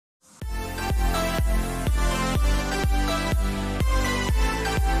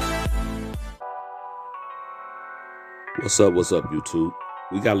What's up, YouTube?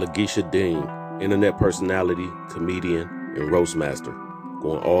 We got Lageisha Dean, internet personality, comedian, and roast master,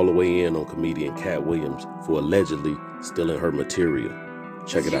 going all the way in on comedian Katt Williams for allegedly stealing her material.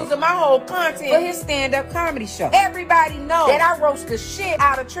 Check it out. Using my whole content for his stand-up comedy show. Everybody knows that I roast the shit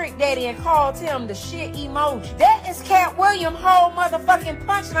out of Trick Daddy and called him the shit emoji. That is Katt Williams' whole motherfucking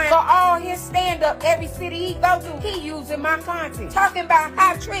punchline for all his stand-up. Every city he go to, he using my content. Talking about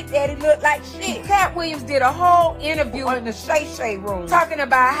how Trick Daddy look like shit. Katt Williams did a whole interview in the Shay Shay room talking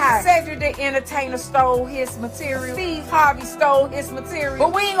about how Cedric the Entertainer stole his material, Steve Harvey stole his material.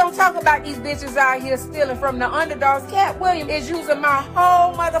 But we ain't gonna talk about these bitches out here stealing from the underdogs. Katt Williams is using my whole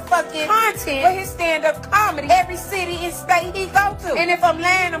motherfucking content for his stand-up comedy every city and state he go to. And if I'm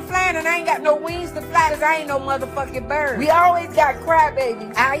lying, I'm flying, and I ain't got no wings to fly because I ain't no motherfucking bird. We always got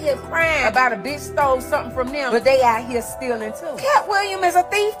crybabies out here crying about a bitch stole something from them, but they out here stealing too. Katt Williams is a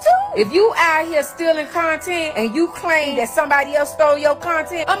thief too. If you out here stealing content and you claim that somebody else stole your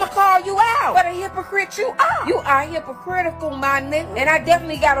content, I'ma call you out for the hypocrite you are. You are hypocritical, my nigga. And I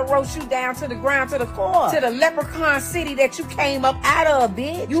definitely gotta roast you down to the ground, to the core, to the leprechaun city that you came up out of,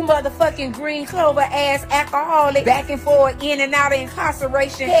 bitch. You motherfucking green clover ass alcoholic, back and forth, in and out of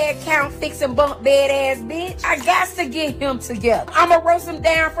incarceration, head count, fixing bunk bed ass bitch. I got to get him together. I'ma roast him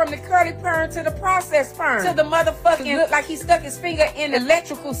down from the curly perm to the process perm, to the motherfucking look like he stuck his finger in the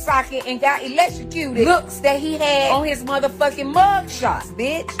electrical socket and got electrocuted looks that he had on his motherfucking mug shots,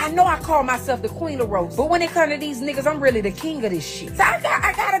 bitch. I know I call myself the queen of roast, but when it comes to these niggas, I'm really the king of this shit. So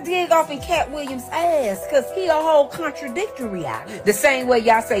I gotta dig off in Katt Williams' ass, cause he a whole contradictory out here. The same way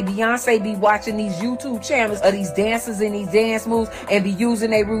y'all say Beyonce be watching these YouTube channels of these dancers and these dance moves and be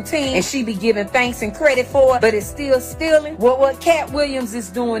using their routine, and she be giving thanks and credit for it, but it's still stealing. What Katt Williams is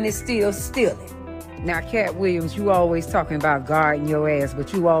doing is still stealing. Now, Katt Williams, you always talking about guarding your ass,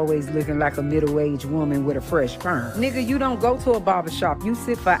 but you always looking like a middle-aged woman with a fresh perm. Nigga, you don't go to a barbershop. You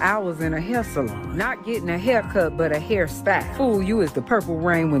sit for hours in a hair salon. Not getting a haircut, but a hairstyle. Fool, you is the Purple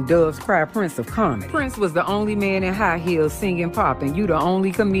Rain when doves cry Prince of comedy. Prince was the only man in high heels singing pop, and you the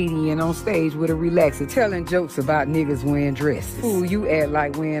only comedian on stage with a relaxer telling jokes about niggas wearing dresses. Fool, you act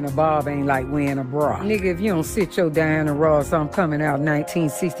like wearing a bob ain't like wearing a bra. Nigga, if you don't sit your Diana Ross, I'm coming out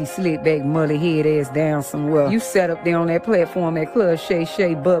 1960 slick back mullet head ass down somewhere. You sat up there on that platform at Club Shay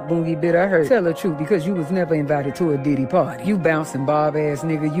Shay, butt boogie bit I heard. Tell the truth, because you was never invited to a Diddy party. You bouncing bob ass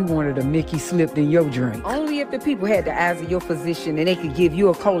nigga, you wanted a Mickey slipped in your drink. Only if the people had the eyes of your physician and they could give you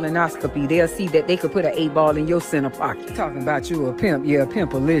a colonoscopy, they'll see that they could put an 8-ball in your center pocket. Talking about you a pimp, yeah,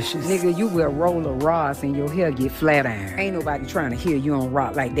 pimpalicious. Nigga, you wear roller rods and your hair get flat iron. Ain't nobody trying to hear you on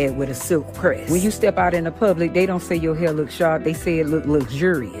rock like that with a silk press. When you step out in the public, they don't say your hair look sharp, they say it look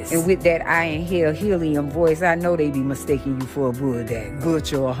luxurious. And with that iron hair, helium voice, I know they be mistaking you for a bulldog,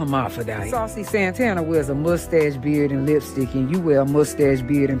 butcher, or hermaphrodite. Saucy Santana wears a mustache, beard, and lipstick, and you wear a mustache,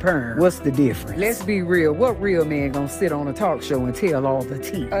 beard, and perm. What's the difference? Let's be real. What real man gonna sit on a talk show and tell all the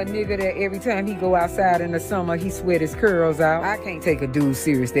tea? A nigga that every time he go outside in the summer, he sweat his curls out. I can't take a dude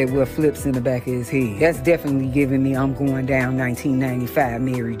serious that wear flips in the back of his head. That's definitely giving me I'm going down 1995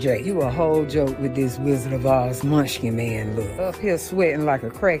 Mary J. You a whole joke with this Wizard of Oz munchkin man look. Up here sweating like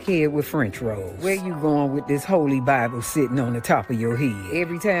a crackhead with French rolls. Where you going with this holy Bible sitting on the top of your head?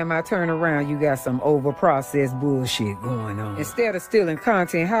 Every time I turn around, you got some over-processed bullshit going on. Instead of stealing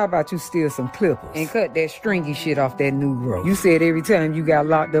content, how about you steal some clippers and cut that stringy shit off that new growth? You said every time you got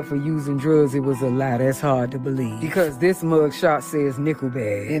locked up for using drugs, it was a lie. That's hard to believe. Because this mug shot says nickel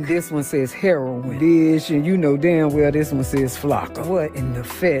bag, and this one says heroin, bitch, and you know damn well this one says flocker. What in the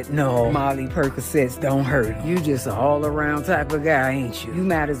fentanyl? Molly Percocets don't hurt him. You just an all-around type of guy, ain't you? You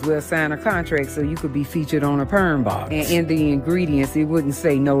might as well sign a contract so you could be featured on a perm box. And in the ingredients, it wouldn't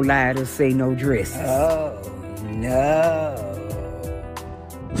say no light or say no dresses. Oh, no.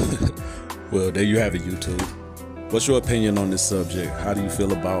 Well, there you have it, YouTube. What's your opinion on this subject? How do you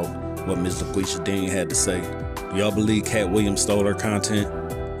feel about what Ms. Lageisha Dean had to say? Do y'all believe Katt Williams stole her content?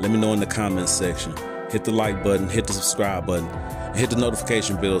 Let me know in the comments section. Hit the like button, hit the subscribe button, and hit the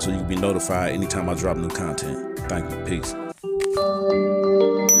notification bell so you can be notified anytime I drop new content. Thank you. Peace.